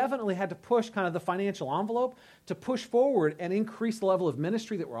 we have definitely had to push kind of the financial envelope to push forward and increase the level of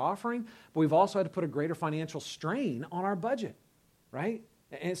ministry that we're offering, but we've also had to put a greater financial strain on our budget, right?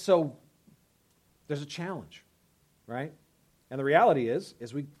 And so there's a challenge, right? And the reality is,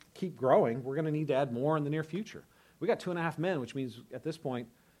 as we keep growing, we're going to need to add more in the near future. We got 2.5 men, which means at this point,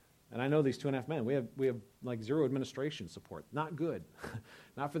 and I know these 2.5 men, we have like zero administration support. Not good.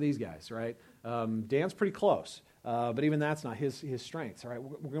 Not for these guys, right? Dan's pretty close, but even that's not his strengths, all right?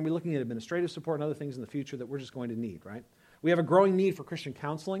 We're going to be looking at administrative support and other things in the future that we're just going to need, right? We have a growing need for Christian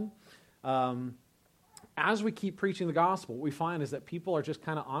counseling. As we keep preaching the gospel, what we find is that people are just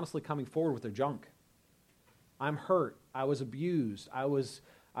kind of honestly coming forward with their junk. I'm hurt. I was abused.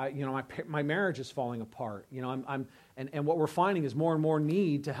 My marriage is falling apart. And what we're finding is more and more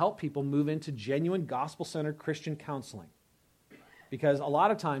need to help people move into genuine gospel-centered Christian counseling. Because a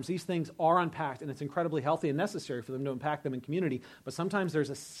lot of times these things are unpacked, and it's incredibly healthy and necessary for them to unpack them in community. But sometimes there's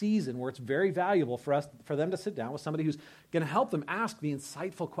a season where it's very valuable for them to sit down with somebody who's going to help them ask the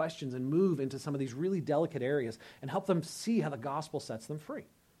insightful questions and move into some of these really delicate areas and help them see how the gospel sets them free.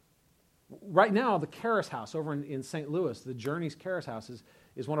 Right now, the Charis House over in St. Louis, the Journeys Charis House,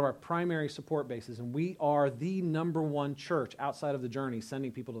 is one of our primary support bases, and we are the number one church outside of the Journey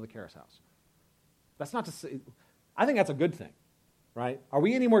sending people to the Charis House. That's not to say, I think that's a good thing, right? Are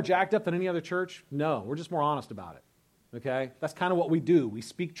we any more jacked up than any other church? No, we're just more honest about it, okay? That's kind of what we do. We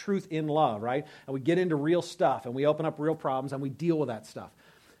speak truth in love, right? And we get into real stuff, and we open up real problems, and we deal with that stuff.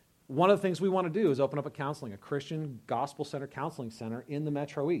 One of the things we want to do is open up a Christian gospel-centered counseling center in the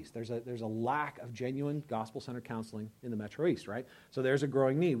Metro East. There's a lack of genuine gospel-centered counseling in the Metro East, right? So there's a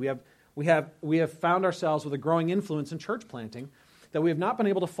growing need. We have found ourselves with a growing influence in church planting that we have not been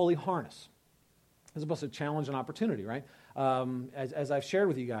able to fully harness. As opposed to challenge and opportunity, right? As I've shared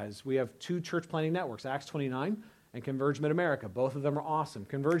with you guys, we have 2 church planting networks, Acts 29 and Converge Mid-America. Both of them are awesome.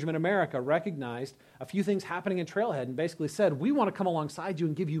 Converge Mid-America recognized a few things happening in Trailhead and basically said, we want to come alongside you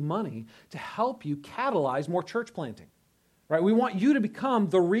and give you money to help you catalyze more church planting. Right? We want you to become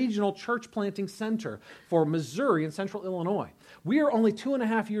the regional church planting center for Missouri and Central Illinois. We are only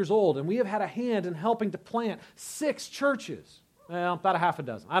 2.5 years old, and we have had a hand in helping to plant 6 churches. Well, about a half a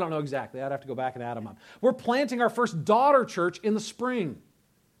dozen. I don't know exactly. I'd have to go back and add them up. We're planting our first daughter church in the spring.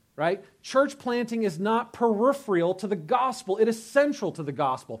 Right? Church planting is not peripheral to the gospel. It is central to the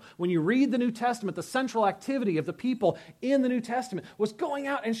gospel. When you read the New Testament, the central activity of the people in the New Testament was going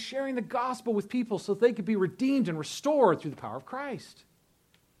out and sharing the gospel with people so they could be redeemed and restored through the power of Christ.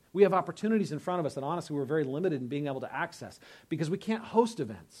 We have opportunities in front of us that honestly we're very limited in being able to access because we can't host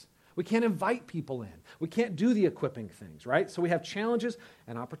events. We can't invite people in. We can't do the equipping things, right? So we have challenges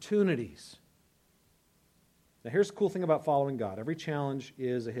and opportunities. Now, here's the cool thing about following God. Every challenge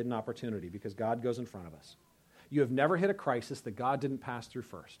is a hidden opportunity because God goes in front of us. You have never hit a crisis that God didn't pass through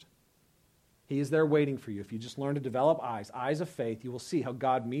first. He is there waiting for you. If you just learn to develop eyes of faith, you will see how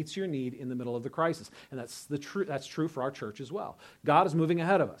God meets your need in the middle of the crisis. And that's true for our church as well. God is moving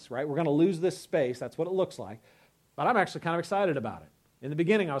ahead of us, right? We're going to lose this space. That's what it looks like. But I'm actually kind of excited about it. In the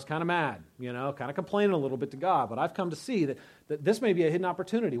beginning, I was kind of mad, kind of complaining a little bit to God, but I've come to see that this may be a hidden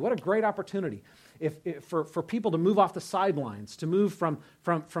opportunity. What a great opportunity if for people to move off the sidelines, to move from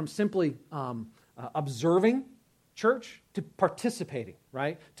simply observing church to participating,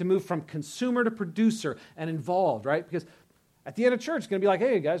 right? To move from consumer to producer and involved, right? Because at the end of church, it's going to be like,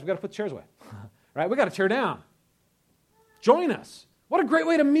 hey, guys, we got to put chairs away, right? We got to tear down. Join us. What a great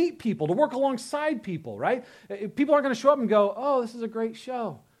way to meet people, to work alongside people, right? People aren't going to show up and go, oh, this is a great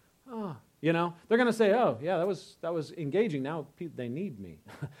show. Oh, they're going to say, oh, yeah, that was engaging. Now they need me,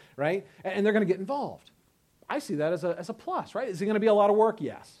 right? And they're going to get involved. I see that as a plus, right? Is it going to be a lot of work?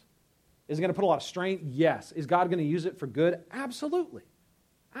 Yes. Is it going to put a lot of strain? Yes. Is God going to use it for good? Absolutely.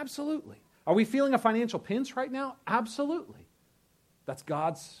 Absolutely. Are we feeling a financial pinch right now? Absolutely. That's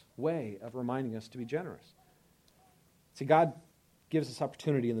God's way of reminding us to be generous. See, God gives us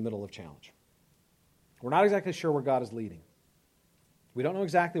opportunity in the middle of challenge. We're not exactly sure where God is leading. We don't know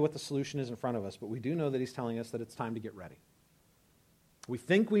exactly what the solution is in front of us, but we do know that he's telling us that it's time to get ready. We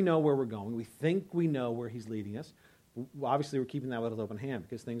think we know where we're going. We think we know where he's leading us. Obviously, we're keeping that with an open hand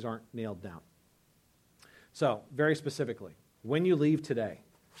because things aren't nailed down. So, very specifically, when you leave today,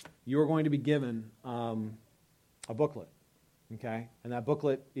 you are going to be given a booklet, okay? And that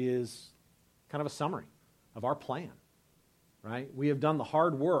booklet is kind of a summary of our plan, right? We have done the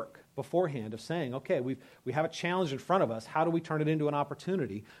hard work beforehand of saying, okay, we have a challenge in front of us. How do we turn it into an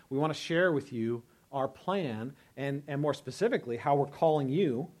opportunity? We want to share with you our plan and more specifically, how we're calling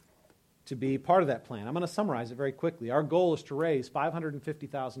you to be part of that plan. I'm going to summarize it very quickly. Our goal is to raise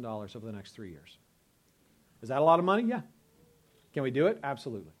 $550,000 over the next 3 years. Is that a lot of money? Yeah. Can we do it?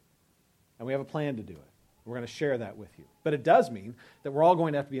 Absolutely. And we have a plan to do it. We're going to share that with you. But it does mean that we're all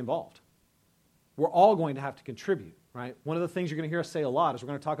going to have to be involved. We're all going to have to contribute, right? One of the things you're going to hear us say a lot is we're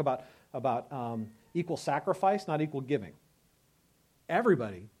going to talk about equal sacrifice, not equal giving.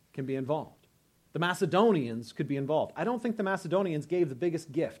 Everybody can be involved. The Macedonians could be involved. I don't think the Macedonians gave the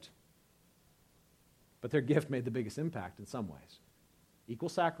biggest gift, but their gift made the biggest impact in some ways. Equal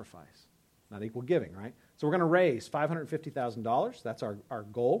sacrifice, not equal giving, right? So we're going to raise $550,000. That's our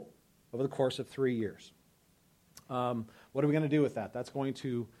goal over the course of 3 years. What are we going to do with that? That's going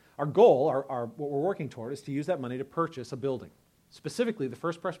to, our goal, what we're working toward is to use that money to purchase a building, specifically the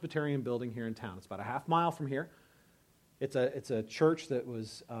First Presbyterian building here in town. It's about a half mile from here. It's a church that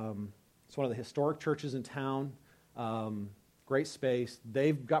was, it's one of the historic churches in town. Great space.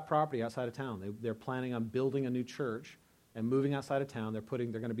 They've got property outside of town. They're planning on building a new church and moving outside of town. They're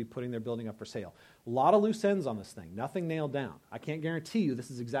going to be putting their building up for sale. A lot of loose ends on this thing. Nothing nailed down. I can't guarantee you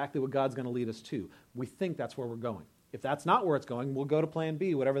this is exactly what God's going to lead us to. We think that's where we're going. If that's not where it's going, we'll go to plan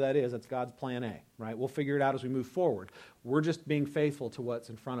B, whatever that is. That's God's plan A, right? We'll figure it out as we move forward. We're just being faithful to what's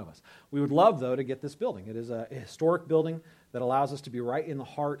in front of us. We would love, though, to get this building. It is a historic building that allows us to be right in the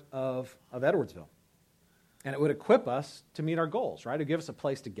heart of Edwardsville. And it would equip us to meet our goals, right? It would give us a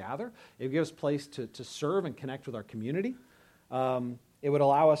place to gather. It would give us a place to serve and connect with our community. It would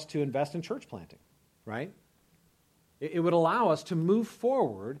allow us to invest in church planting, right? It would allow us to move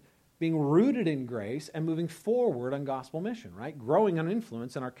forward, being rooted in grace and moving forward on gospel mission, right? Growing an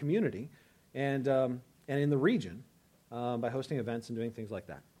influence in our community and in the region by hosting events and doing things like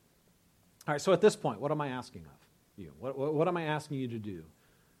that. All right, so at this point, what am I asking of you? What am I asking you to do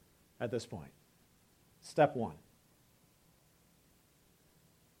at this point? Step one.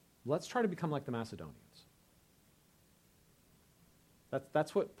 Let's try to become like the Macedonians.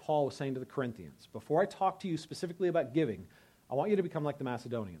 That's what Paul was saying to the Corinthians. Before I talk to you specifically about giving, I want you to become like the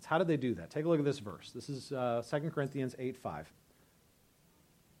Macedonians. How did they do that? Take a look at this verse. This is 2 Corinthians 8:5.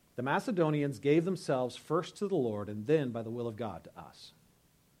 The Macedonians gave themselves first to the Lord and then by the will of God to us.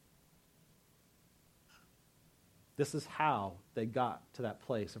 This is how they got to that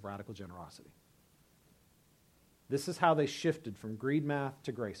place of radical generosity. This is how they shifted from greed math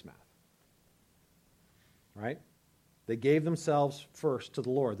to grace math. Right? They gave themselves first to the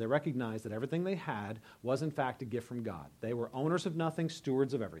Lord. They recognized that everything they had was in fact a gift from God. They were owners of nothing,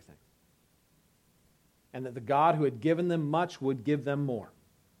 stewards of everything. And that the God who had given them much would give them more.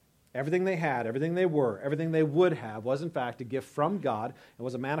 Everything they had, everything they were, everything they would have was in fact a gift from God and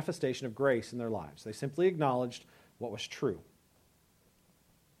was a manifestation of grace in their lives. They simply acknowledged what was true.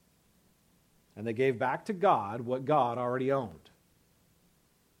 And they gave back to God what God already owned.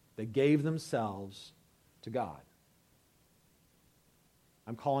 They gave themselves to God.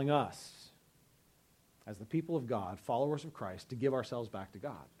 I'm calling us, as the people of God, followers of Christ, to give ourselves back to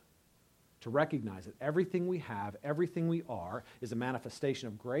God. To recognize that everything we have, everything we are, is a manifestation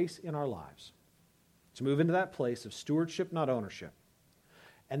of grace in our lives. To move into that place of stewardship, not ownership.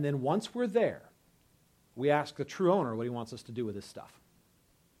 And then once we're there, we ask the true owner what he wants us to do with his stuff.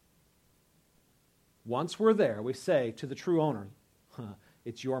 Once we're there, we say to the true owner,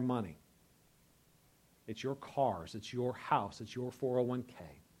 it's your money. It's your cars. It's your house. It's your 401k.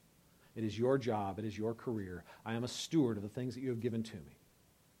 It is your job. It is your career. I am a steward of the things that you have given to me.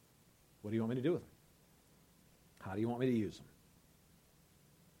 What do you want me to do with them? How do you want me to use them?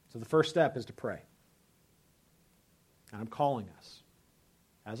 So the first step is to pray. And I'm calling us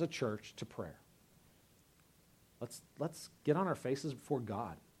as a church to prayer. Let's get on our faces before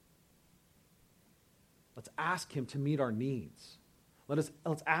God. Let's ask him to meet our needs. Let's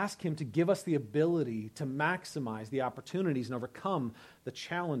ask him to give us the ability to maximize the opportunities and overcome the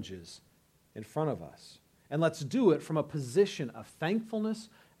challenges in front of us. And let's do it from a position of thankfulness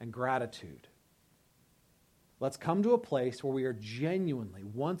and gratitude. Let's come to a place where we are genuinely,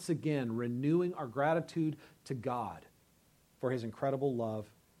 once again, renewing our gratitude to God for his incredible love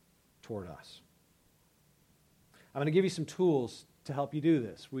toward us. I'm going to give you some tools to help you do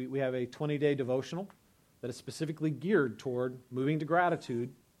this. We have a 20-day devotional that is specifically geared toward moving to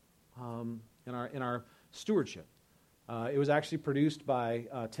gratitude in our stewardship. It was actually produced by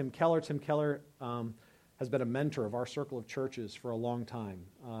Tim Keller. Tim Keller has been a mentor of our circle of churches for a long time.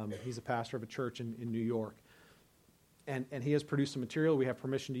 He's a pastor of a church in New York. And he has produced some material. We have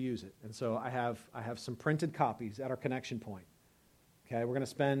permission to use it. And so I have some printed copies at our connection point. Okay, we're going to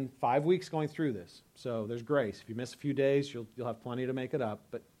spend 5 weeks going through this. So there's grace. If you miss a few days, you'll have plenty to make it up.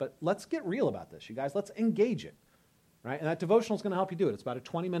 But let's get real about this, you guys. Let's engage it. Right? And that devotional is going to help you do it. It's about a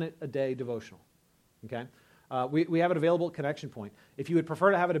 20-minute a day devotional. Okay? We have it available at Connection Point. If you would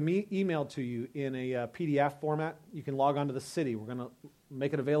prefer to have it emailed to you in a PDF format, you can log on to the city. We're going to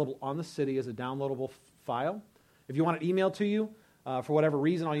make it available on the city as a downloadable file. If you want it emailed to you, for whatever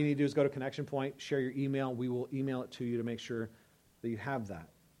reason, all you need to do is go to Connection Point, share your email. We will email it to you to make sure that you have that.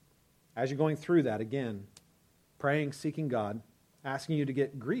 As you're going through that, again, praying, seeking God, asking you to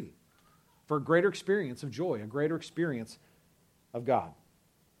get greedy for a greater experience of joy, a greater experience of God.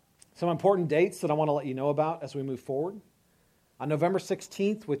 Some important dates that I want to let you know about as we move forward. On November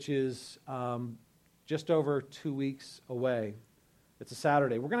 16th, which is just over 2 weeks away, it's a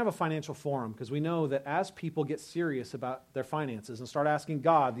Saturday, we're going to have a financial forum because we know that as people get serious about their finances and start asking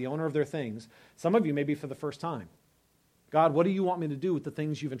God, the owner of their things, some of you may be for the first time. God, what do you want me to do with the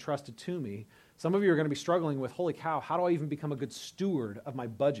things you've entrusted to me? Some of you are going to be struggling with, holy cow, how do I even become a good steward of my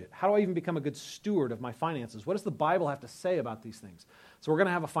budget? How do I even become a good steward of my finances? What does the Bible have to say about these things? So we're going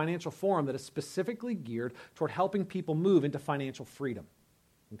to have a financial forum that is specifically geared toward helping people move into financial freedom.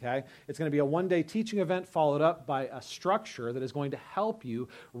 Okay? It's going to be a one-day teaching event followed up by a structure that is going to help you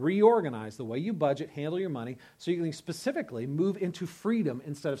reorganize the way you budget, handle your money, so you can specifically move into freedom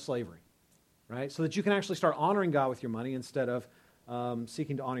instead of slavery. Right? So that you can actually start honoring God with your money instead of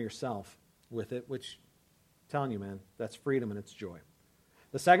seeking to honor yourself with it, which, I'm telling you, man, that's freedom and it's joy.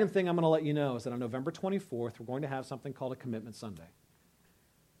 The second thing I'm going to let you know is that on November 24th, we're going to have something called a Commitment Sunday.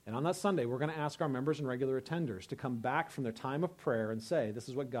 And on that Sunday, we're going to ask our members and regular attenders to come back from their time of prayer and say, this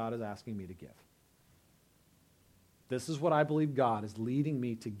is what God is asking me to give. This is what I believe God is leading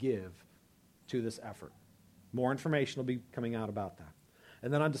me to give to this effort. More information will be coming out about that.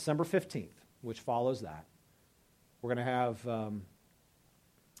 And then on December 15th, which follows that, we're going to have,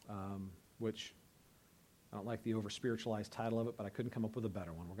 which I don't like the over-spiritualized title of it, but I couldn't come up with a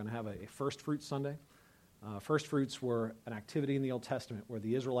better one. We're going to have a First Fruits Sunday. First Fruits were an activity in the Old Testament where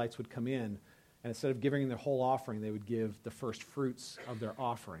the Israelites would come in, and instead of giving their whole offering, they would give the first fruits of their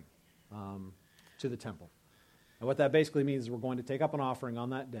offering to the temple. And what that basically means is we're going to take up an offering on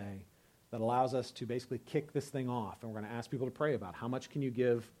that day that allows us to basically kick this thing off. And we're going to ask people to pray about how much can you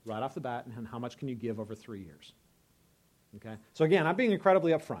give right off the bat and how much can you give over 3 years. Okay? So again, I'm being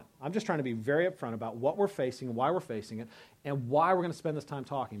incredibly upfront. I'm just trying to be very upfront about what we're facing and why we're facing it and why we're going to spend this time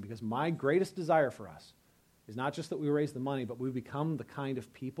talking, because my greatest desire for us is not just that we raise the money, but we become the kind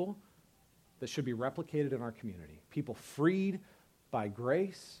of people that should be replicated in our community. People freed by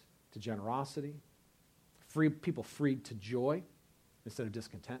grace to generosity, people freed to joy instead of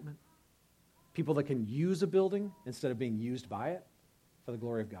discontentment, people that can use a building instead of being used by it for the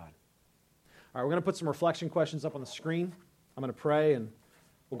glory of God. All right, we're going to put some reflection questions up on the screen. I'm going to pray, and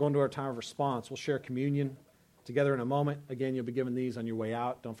we'll go into our time of response. We'll share communion together in a moment. Again, you'll be given these on your way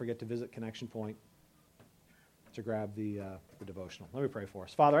out. Don't forget to visit Connection Point to grab the devotional. Let me pray for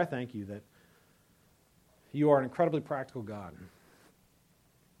us. Father, I thank you that you are an incredibly practical God,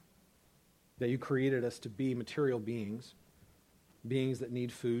 that you created us to be material beings, beings that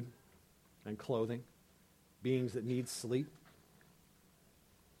need food and clothing, beings that need sleep,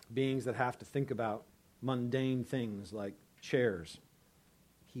 beings that have to think about mundane things like chairs,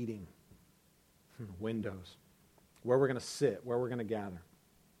 heating, windows, where we're going to sit, where we're going to gather.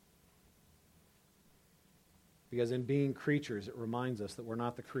 Because in being creatures, it reminds us that we're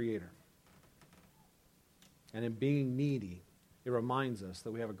not the creator. And in being needy, it reminds us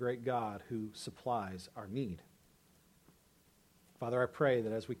that we have a great God who supplies our need. Father, I pray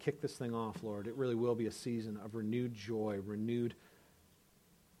that as we kick this thing off, Lord, it really will be a season of renewed joy, renewed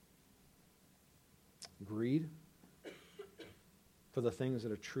greed for the things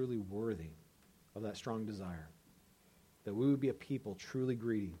that are truly worthy of that strong desire. That we would be a people truly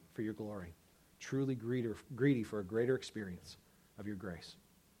greedy for your glory, truly greedy for a greater experience of your grace.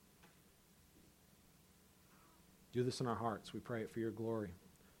 Do this in our hearts. We pray it for your glory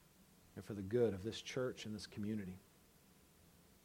and for the good of this church and this community.